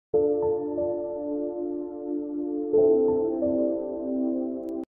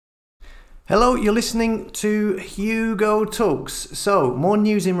Hello, you're listening to Hugo Talks. So, more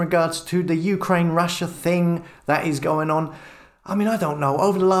news in regards to the Ukraine-Russia thing that is going on. I mean, I don't know,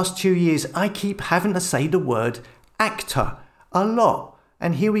 over the last 2 years, I keep having to say the word actor a lot.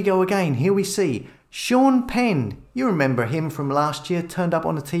 And here we go again, here we see Sean Penn. You remember him from last year, turned up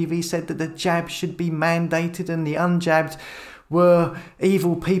on the TV, said that the jab should be mandated and the unjabbed were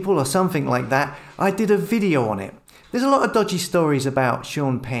evil people or something like that. I did a video on it. There's a lot of dodgy stories about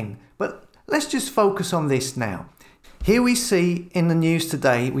Sean Penn, but let's just focus on this now. Here we see in the news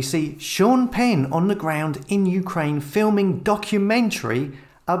today, we see Sean Penn on the ground in Ukraine filming documentary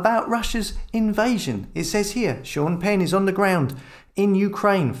about Russia's invasion. It says here, Sean Penn is on the ground in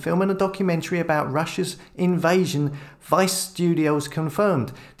Ukraine filming a documentary about Russia's invasion. Vice Studios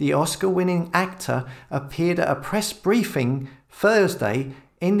confirmed. The Oscar-winning actor appeared at a press briefing Thursday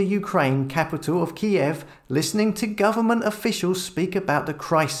in the Ukraine capital of Kiev, listening to government officials speak about the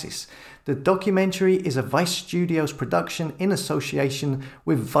crisis. The documentary is a Vice Studios production in association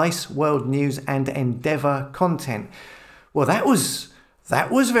with Vice World News and Endeavour Content. Well, that was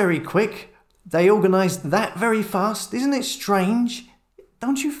very quick. They organised that very fast. Isn't it strange?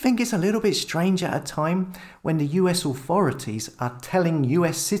 Don't you think it's a little bit strange at a time when the US authorities are telling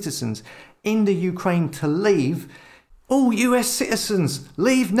US citizens in the Ukraine to leave? All US citizens,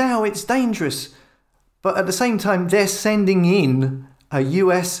 leave now, it's dangerous. But at the same time, they're sending in a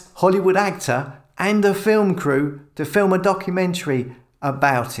US Hollywood actor and a film crew to film a documentary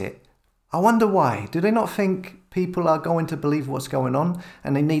about it. I wonder why. Do they not think people are going to believe what's going on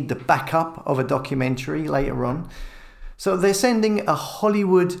and they need the backup of a documentary later on? So they're sending a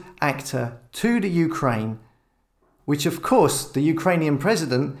Hollywood actor to the Ukraine, which of course the Ukrainian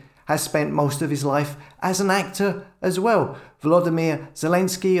president has spent most of his life as an actor as well. Volodymyr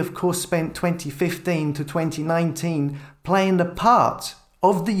Zelensky, of course, spent 2015 to 2019 playing the part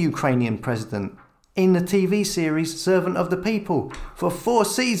of the Ukrainian president in the TV series Servant of the People for 4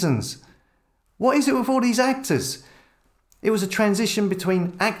 seasons. What is it with all these actors? It was a transition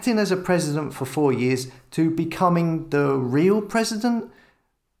between acting as a president for 4 years to becoming the real president.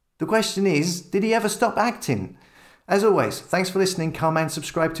 The question is, did he ever stop acting? As always, thanks for listening. Come and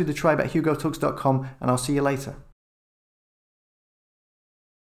subscribe to the tribe at hugotalks.com, and I'll see you later.